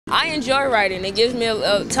I enjoy writing. It gives me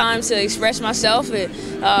a time to express myself, and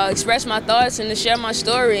express my thoughts, and to share my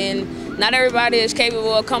story. And not everybody is capable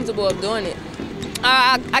or comfortable of doing it.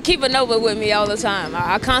 I keep a notebook with me all the time.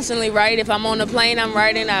 I constantly write. If I'm on the plane, I'm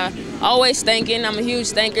writing. Always thinking. I'm a huge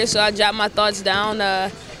thinker, so I jot my thoughts down.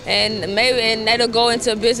 And that'll go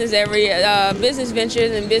into business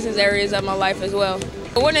ventures and business areas of my life as well.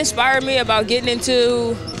 What inspired me about getting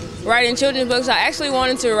into writing children's books, I actually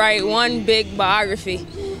wanted to write one big biography.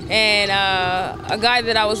 And a guy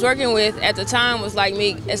that I was working with at the time was like,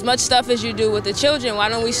 "Meek, as much stuff as you do with the children, why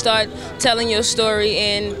don't we start telling your story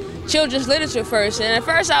in children's literature first?" And at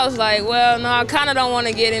first I was like, well, no, I kind of don't want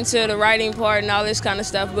to get into the writing part and all this kind of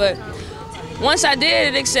stuff. But once I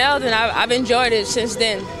did, it excelled, and I've enjoyed it since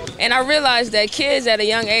then. And I realized that kids at a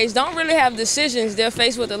young age don't really have decisions. They're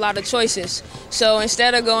faced with a lot of choices. So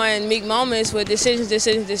instead of going Meek moments with decisions,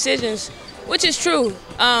 which is true,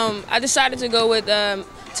 I decided to go with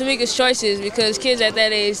Temeka's choices, because kids at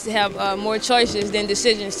that age have more choices than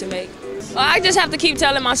decisions to make. Well, I just have to keep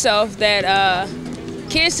telling myself that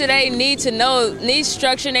kids today need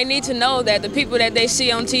structure. They need to know that the people that they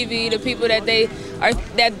see on TV, the people that they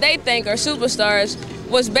think are superstars,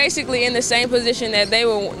 was basically in the same position that they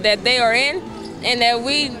are in, and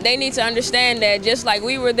that they need to understand that just like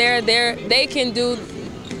we were there, they can do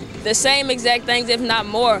the same exact things, if not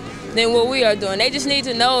more, than what we are doing. They just need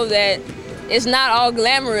to know that it's not all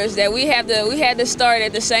glamorous, that we had to start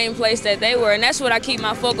at the same place that they were, and that's what I keep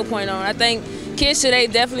my focal point on. I think kids today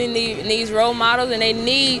definitely need role models, and they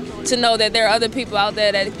need to know that there are other people out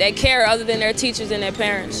there that care other than their teachers and their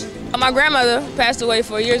parents. My grandmother passed away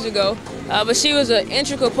 4 years ago, but she was an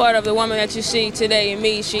integral part of the woman that you see today in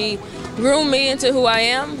me. She groomed me into who I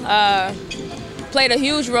am, played a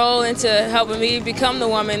huge role into helping me become the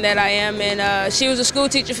woman that I am, and she was a school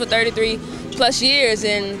teacher for 33+ years,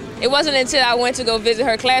 and it wasn't until I went to go visit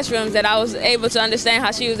her classrooms that I was able to understand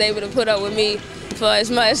how she was able to put up with me for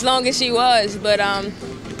as long as she was. But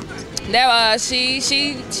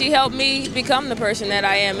she helped me become the person that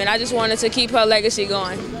I am, and I just wanted to keep her legacy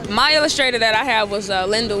going. My illustrator that I have was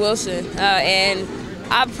Linda Wilson, and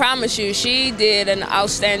I promise you, she did an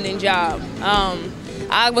outstanding job.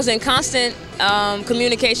 I was in constant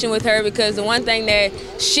communication with her, because the one thing that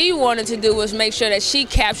she wanted to do was make sure that she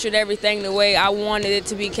captured everything the way I wanted it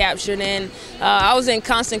to be captured, and I was in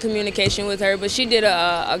constant communication with her, but she did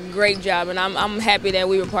a great job, and I'm happy that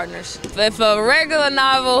we were partners. If a regular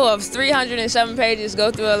novel of 307 pages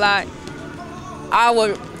go through a lot, I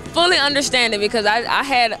would fully understand it, because I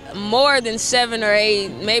had more than 7 or 8,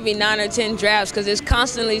 maybe 9 or 10 drafts, because it's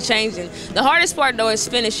constantly changing. The hardest part, though, is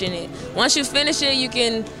finishing it. Once you finish it, you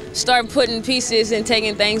can start putting pieces and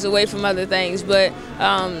taking things away from other things. But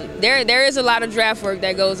there is a lot of draft work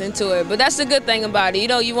that goes into it. But that's the good thing about it. You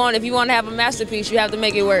know, if you want to have a masterpiece, you have to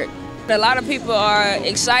make it work. A lot of people are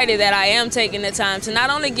excited that I am taking the time to not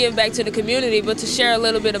only give back to the community, but to share a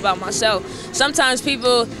little bit about myself. Sometimes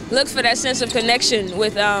people look for that sense of connection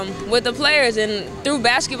with the players, and through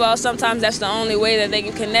basketball, sometimes that's the only way that they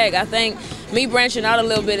can connect. I think me branching out a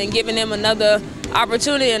little bit and giving them another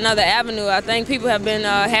opportunity, another avenue, I think people have been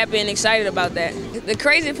happy and excited about that. The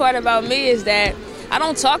crazy part about me is that I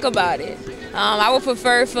don't talk about it. I would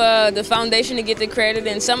prefer for the foundation to get the credit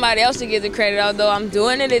and somebody else to get the credit. Although I'm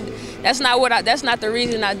doing it, that's not the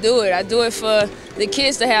reason I do it. I do it for the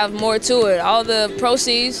kids to have more to it. All the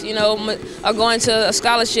proceeds, you know, are going to a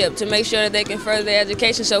scholarship to make sure that they can further their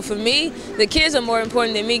education. So for me, the kids are more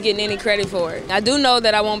important than me getting any credit for it. I do know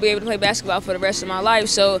that I won't be able to play basketball for the rest of my life.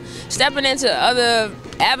 So stepping into other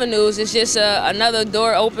avenues is just another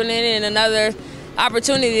door opening and another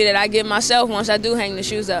opportunity that I give myself once I do hang the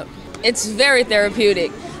shoes up. It's very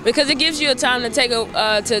therapeutic, because it gives you a time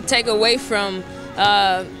to take away from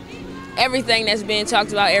everything that's being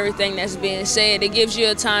talked about, everything that's being said. It gives you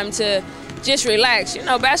a time to just relax. You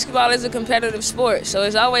know, basketball is a competitive sport, so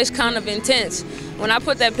it's always kind of intense. When I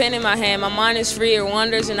put that pen in my hand, my mind is free, it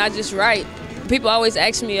wanders, and I just write. People always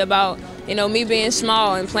ask me about, you know, me being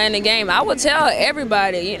small and playing the game. I would tell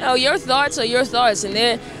everybody, you know, your thoughts are your thoughts, and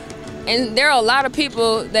there are a lot of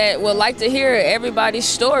people that would like to hear everybody's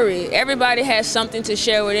story. Everybody has something to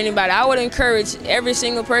share with anybody. I would encourage every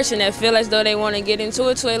single person that feel as though they want to get into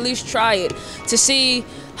it to at least try it, to see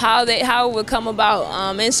how it would come about.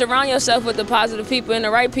 And surround yourself with the positive people and the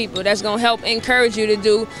right people that's going to help encourage you to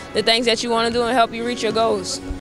do the things that you want to do and help you reach your goals.